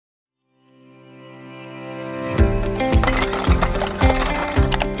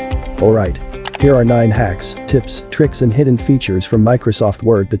Alright. Here are 9 hacks, tips, tricks and hidden features from Microsoft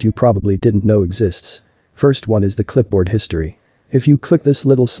Word that you probably didn't know exists. First one is the Clipboard History. If you click this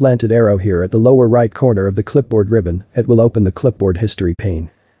little slanted arrow here at the lower right corner of the clipboard ribbon, it will open the Clipboard History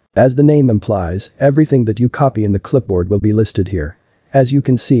pane. As the name implies, everything that you copy in the clipboard will be listed here. As you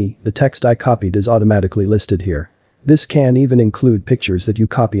can see, the text I copied is automatically listed here. This can even include pictures that you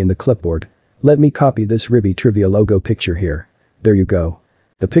copy in the clipboard. Let me copy this Ribby Trivia logo picture here. There you go.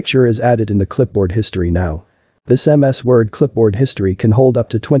 The picture is added in the Clipboard History now. This MS Word Clipboard History can hold up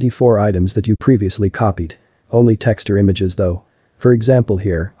to 24 items that you previously copied. Only text or images though. For example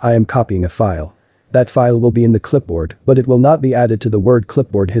here, I am copying a file. That file will be in the clipboard, but it will not be added to the Word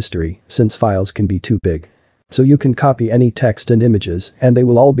Clipboard History, since files can be too big. So you can copy any text and images, and they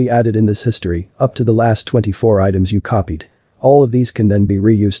will all be added in this history, up to the last 24 items you copied. All of these can then be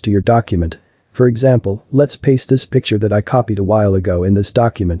reused to your document. For example, let's paste this picture that I copied a while ago in this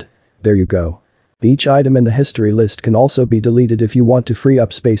document. There you go. Each item in the history list can also be deleted if you want to free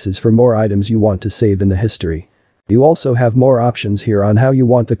up spaces for more items you want to save in the history. You also have more options here on how you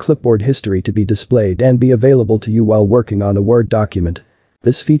want the clipboard history to be displayed and be available to you while working on a Word document.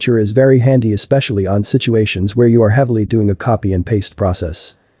 This feature is very handy especially on situations where you are heavily doing a copy and paste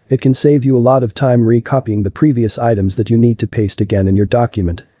process. It can save you a lot of time recopying the previous items that you need to paste again in your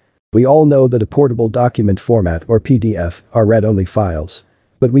document. We all know that a portable document format or PDF are read-only files.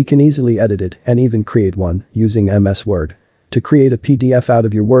 But we can easily edit it and even create one using MS Word. To create a PDF out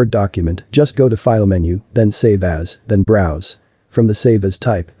of your Word document, just go to File menu, then Save As, then Browse. From the Save As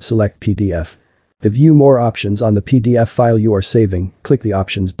type, select PDF. To view more options on the PDF file you are saving, click the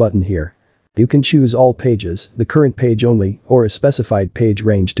Options button here. You can choose all pages, the current page only, or a specified page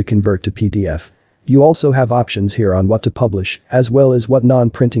range to convert to PDF. You also have options here on what to publish, as well as what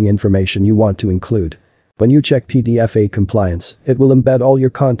non-printing information you want to include. When you check PDF compliance, it will embed all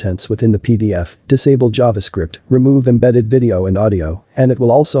your contents within the PDF, disable JavaScript, remove embedded video and audio, and it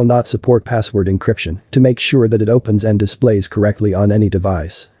will also not support password encryption to make sure that it opens and displays correctly on any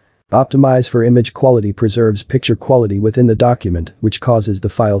device. Optimize for image quality preserves picture quality within the document, which causes the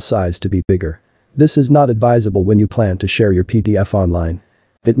file size to be bigger. This is not advisable when you plan to share your PDF online.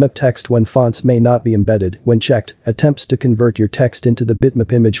 Bitmap text when fonts may not be embedded when checked attempts to convert your text into the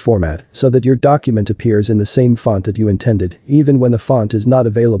bitmap image format so that your document appears in the same font that you intended even when the font is not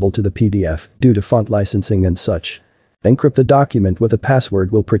available to the PDF due to font licensing and such. Encrypt the document with a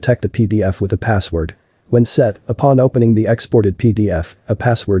password will protect the PDF with a password. When set, upon opening the exported PDF, a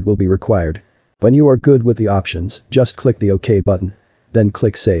password will be required. When you are good with the options, just click the OK button. Then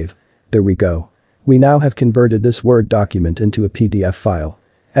click Save. There we go. We now have converted this Word document into a PDF file.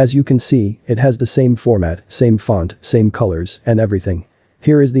 As you can see, it has the same format, same font, same colors, and everything.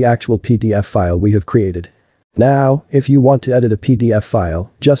 Here is the actual PDF file we have created. Now, if you want to edit a PDF file,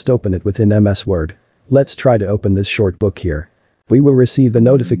 just open it within MS Word. Let's try to open this short book here. We will receive a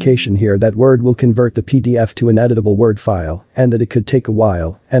notification here that Word will convert the PDF to an editable Word file, and that it could take a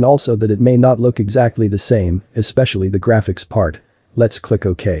while, and also that it may not look exactly the same, especially the graphics part. Let's click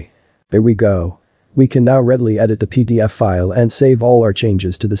OK. There we go. We can now readily edit the PDF file and save all our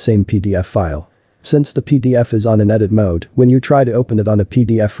changes to the same PDF file. Since the PDF is on an edit mode, when you try to open it on a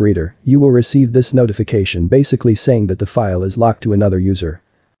PDF reader, you will receive this notification basically saying that the file is locked to another user.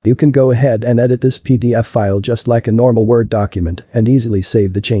 You can go ahead and edit this PDF file just like a normal Word document and easily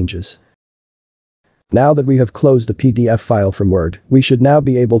save the changes. Now that we have closed the PDF file from Word, we should now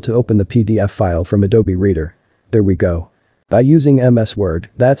be able to open the PDF file from Adobe Reader. There we go. By using MS Word,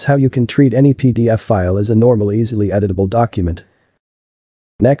 that's how you can treat any PDF file as a normal easily editable document.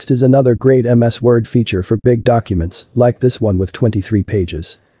 Next is another great MS Word feature for big documents, like this one with 23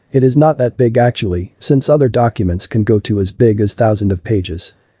 pages. It is not that big actually, since other documents can go to as big as thousands of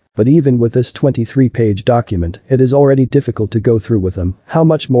pages. But even with this 23-page document, it is already difficult to go through with them, how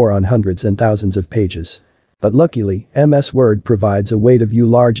much more on hundreds and thousands of pages. But luckily, MS Word provides a way to view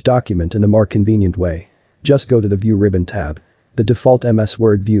large document in a more convenient way. Just go to the View ribbon tab. The default MS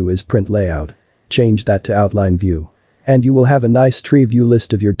Word view is Print Layout. Change that to Outline View. And you will have a nice tree view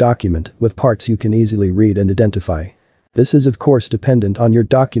list of your document with parts you can easily read and identify. This is of course dependent on your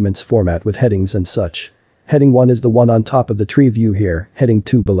document's format with headings and such. Heading 1 is the one on top of the tree view here, heading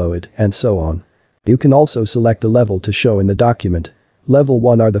 2 below it, and so on. You can also select the level to show in the document. Level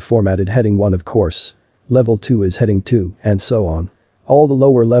 1 are the formatted heading 1 of course. Level 2 is heading 2, and so on. All the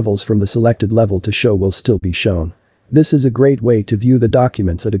lower levels from the selected level to show will still be shown. This is a great way to view the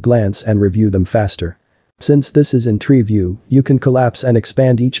documents at a glance and review them faster. Since this is in tree view, you can collapse and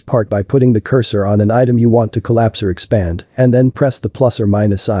expand each part by putting the cursor on an item you want to collapse or expand, and then press the plus or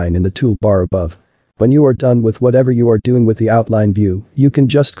minus sign in the toolbar above. When you are done with whatever you are doing with the outline view, you can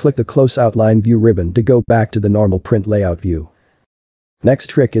just click the close outline view ribbon to go back to the normal print layout view. Next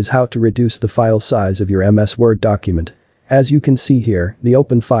trick is how to reduce the file size of your MS Word document. As you can see here, the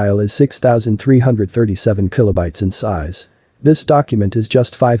open file is 6,337 kilobytes in size. This document is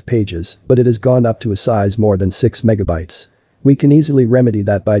just 5 pages, but it has gone up to a size more than 6 megabytes. We can easily remedy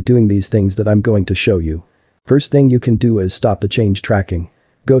that by doing these things that I'm going to show you. First thing you can do is stop the change tracking.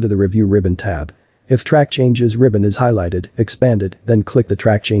 Go to the Review ribbon tab. If Track Changes ribbon is highlighted, expanded, then click the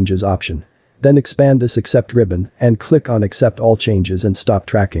Track Changes option. Then expand this Accept ribbon and click on Accept all changes and stop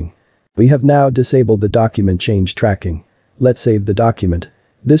tracking. We have now disabled the document change tracking. Let's save the document.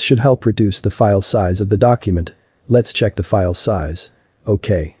 This should help reduce the file size of the document. Let's check the file size.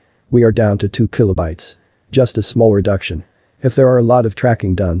 Okay. We are down to 2 kilobytes. Just a small reduction. If there are a lot of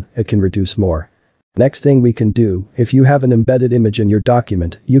tracking done, it can reduce more. Next thing we can do, if you have an embedded image in your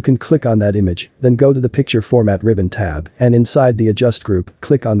document, you can click on that image, then go to the Picture Format ribbon tab, and inside the Adjust group,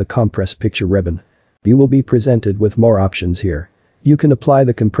 click on the Compress Picture ribbon. You will be presented with more options here. You can apply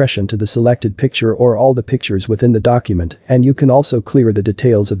the compression to the selected picture or all the pictures within the document, and you can also clear the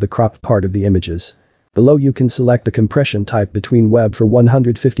details of the cropped part of the images. Below you can select the compression type between web for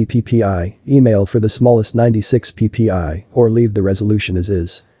 150 ppi, email for the smallest 96 ppi, or leave the resolution as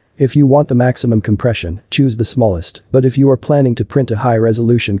is. If you want the maximum compression, choose the smallest, but if you are planning to print a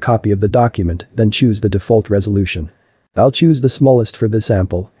high-resolution copy of the document, then choose the default resolution. I'll choose the smallest for this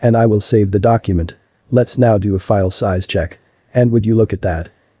sample, and I will save the document. Let's now do a file size check. And would you look at that?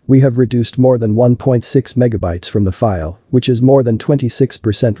 We have reduced more than 1.6 megabytes from the file, which is more than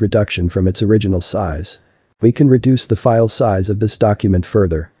 26% reduction from its original size. We can reduce the file size of this document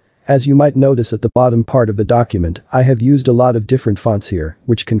further. As you might notice at the bottom part of the document, I have used a lot of different fonts here,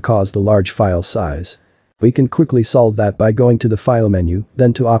 which can cause the large file size. We can quickly solve that by going to the File menu,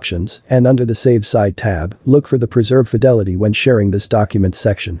 then to Options, and under the Save Side tab, look for the Preserve Fidelity when sharing this document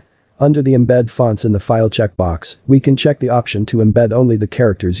section. Under the Embed Fonts in the File checkbox, we can check the option to embed only the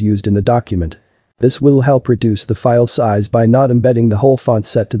characters used in the document. This will help reduce the file size by not embedding the whole font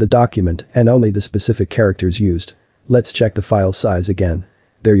set to the document and only the specific characters used. Let's check the file size again.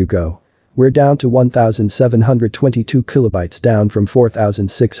 There you go. We're down to 1,722 kilobytes, down from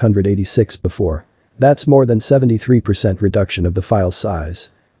 4,686 before. That's more than 73% reduction of the file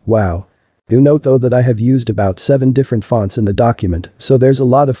size. Wow. Do note though that I have used about 7 different fonts in the document, so there's a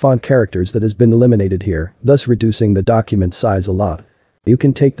lot of font characters that has been eliminated here, thus reducing the document size a lot. You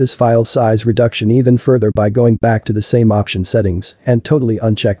can take this file size reduction even further by going back to the same option settings and totally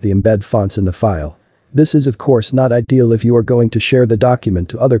uncheck the embed fonts in the file. This is of course not ideal if you are going to share the document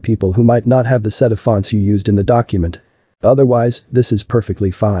to other people who might not have the set of fonts you used in the document. Otherwise, this is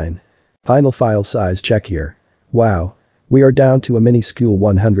perfectly fine. Final file size check here. Wow. We are down to a minuscule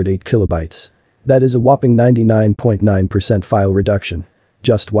 108 kilobytes. That is a whopping 99.9% file reduction.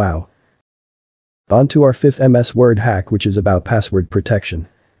 Just wow. On to our 5th MS Word hack, which is about password protection.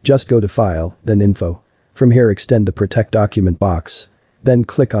 Just go to File, then Info. From here extend the Protect Document box. Then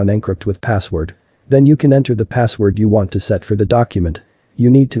click on Encrypt with Password. Then you can enter the password you want to set for the document. You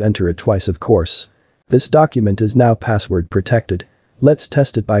need to enter it twice of course. This document is now password protected. Let's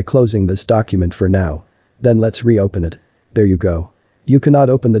test it by closing this document for now. Then let's reopen it. There you go. You cannot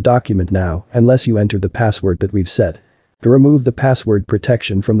open the document now unless you enter the password that we've set. To remove the password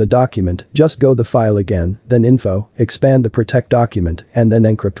protection from the document, just go the File again, then Info, expand the Protect Document, and then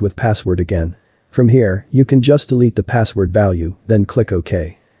Encrypt with Password again. From here, you can just delete the password value, then click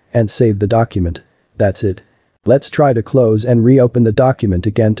OK. And save the document. That's it. Let's try to close and reopen the document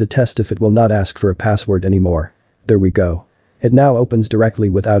again to test if it will not ask for a password anymore. There we go. It now opens directly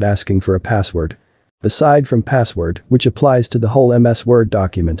without asking for a password. Aside from password, which applies to the whole MS Word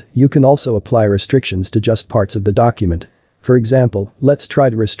document, you can also apply restrictions to just parts of the document. For example, let's try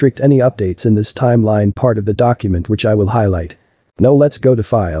to restrict any updates in this timeline part of the document, which I will highlight. Now let's go to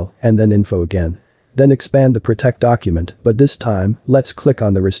File, and then Info again. Then expand the Protect Document, but this time, let's click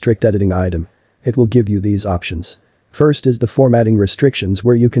on the Restrict Editing item. It will give you these options. First is the formatting restrictions,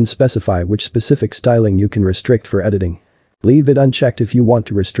 where you can specify which specific styling you can restrict for editing. Leave it unchecked if you want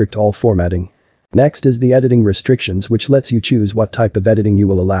to restrict all formatting. Next is the editing restrictions, which lets you choose what type of editing you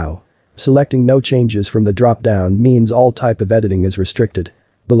will allow. Selecting no changes from the drop-down means all type of editing is restricted.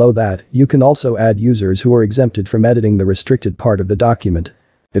 Below that, you can also add users who are exempted from editing the restricted part of the document.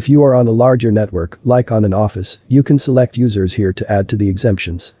 If you are on a larger network, like on an office, you can select users here to add to the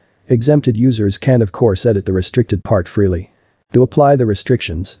exemptions. Exempted users can of course edit the restricted part freely. To apply the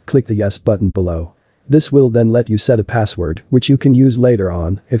restrictions, click the Yes button below. This will then let you set a password, which you can use later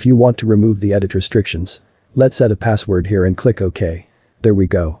on if you want to remove the edit restrictions. Let's set a password here and click OK. There we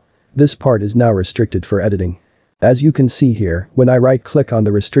go. This part is now restricted for editing. As you can see here, when I right-click on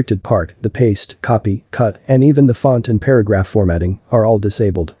the restricted part, the paste, copy, cut, and even the font and paragraph formatting are all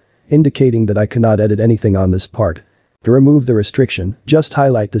disabled, indicating that I cannot edit anything on this part. To remove the restriction, just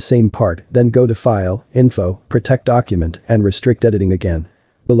highlight the same part, then go to File, Info, Protect Document, and restrict editing again.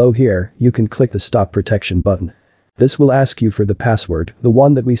 Below here, you can click the Stop Protection button. This will ask you for the password, the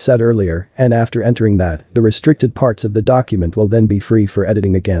one that we set earlier, and after entering that, the restricted parts of the document will then be free for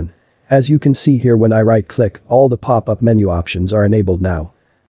editing again. As you can see here, when I right-click, all the pop-up menu options are enabled now.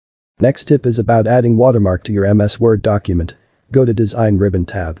 Next tip is about adding watermark to your MS Word document. Go to Design Ribbon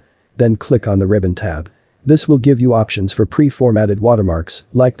tab. Then click on the Ribbon tab. This will give you options for pre-formatted watermarks,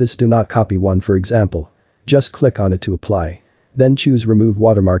 like this do not copy one for example. Just click on it to apply. Then choose Remove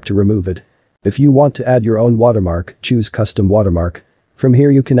Watermark to remove it. If you want to add your own watermark, choose Custom Watermark. From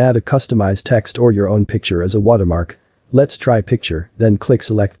here you can add a customized text or your own picture as a watermark. Let's try picture, then click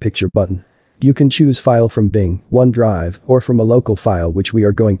Select Picture button. You can choose file from Bing, OneDrive, or from a local file which we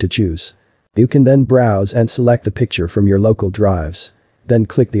are going to choose. You can then browse and select the picture from your local drives. Then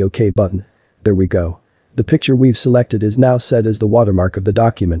click the OK button. There we go. The picture we've selected is now set as the watermark of the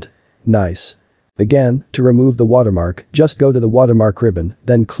document. Nice. Again, to remove the watermark, just go to the watermark ribbon,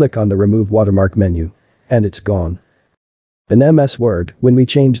 then click on the Remove Watermark menu. And it's gone. In MS Word, when we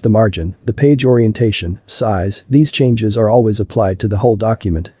change the margin, the page orientation, size, these changes are always applied to the whole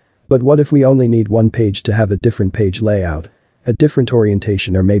document. But what if we only need one page to have a different page layout? A different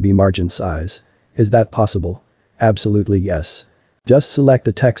orientation or maybe margin size? Is that possible? Absolutely yes. Just select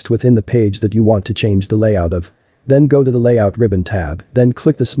the text within the page that you want to change the layout of. Then go to the Layout ribbon tab, then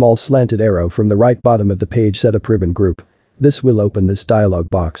click the small slanted arrow from the right bottom of the page Setup ribbon group. This will open this dialog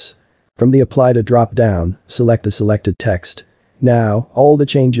box. From the Apply to drop down, select the selected text. Now, all the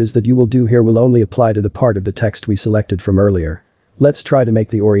changes that you will do here will only apply to the part of the text we selected from earlier. Let's try to make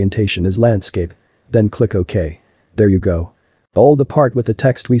the orientation as landscape. Then click OK. There you go. All the part with the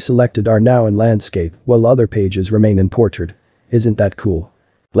text we selected are now in landscape, while other pages remain in portrait. Isn't that cool?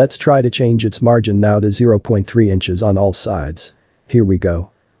 Let's try to change its margin now to 0.3 inches on all sides. Here we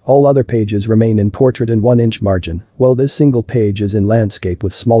go. All other pages remain in portrait and 1-inch margin, while this single page is in landscape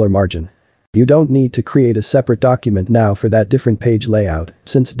with smaller margin. You don't need to create a separate document now for that different page layout,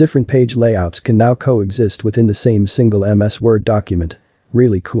 since different page layouts can now coexist within the same single MS Word document.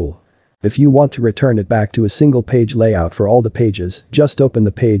 Really cool. If you want to return it back to a single page layout for all the pages, just open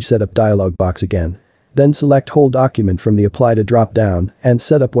the Page Setup dialog box again. Then select Whole Document from the Apply to drop down and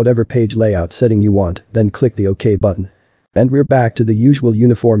set up whatever page layout setting you want, then click the OK button. And we're back to the usual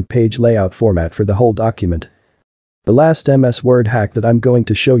uniform page layout format for the whole document. The last MS Word hack that I'm going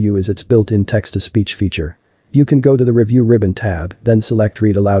to show you is its built-in text-to-speech feature. You can go to the Review ribbon tab, then select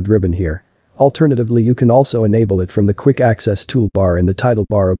Read Aloud ribbon here. Alternatively, you can also enable it from the Quick Access toolbar in the title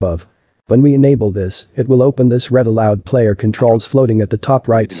bar above. When we enable this, it will open this Read Aloud player controls floating at the top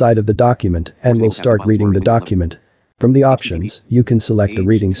right side of the document and will start reading the document. From the options, you can select the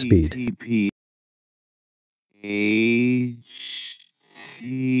reading speed.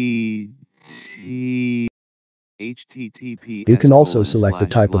 You can also select the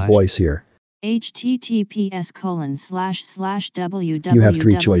type of voice here. https://www. You have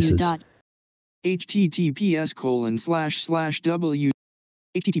three choices. https://w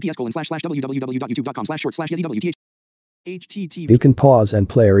https://www.youtube.com/short/SZWTH You can pause and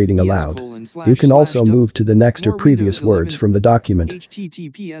play reading aloud. You can also move to the next or previous words from the document.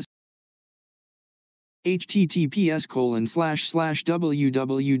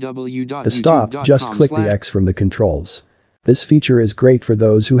 https://www. To stop, just click the X from the controls. This feature is great for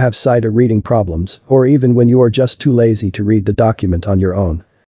those who have sight or reading problems, or even when you are just too lazy to read the document on your own.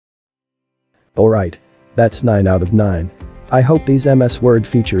 Alright. That's 9 out of 9. I hope these MS Word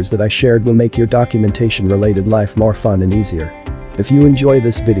features that I shared will make your documentation-related life more fun and easier. If you enjoy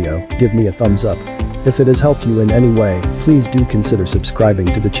this video, give me a thumbs up. If it has helped you in any way, please do consider subscribing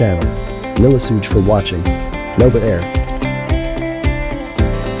to the channel. Millisuj for watching. Nova Air.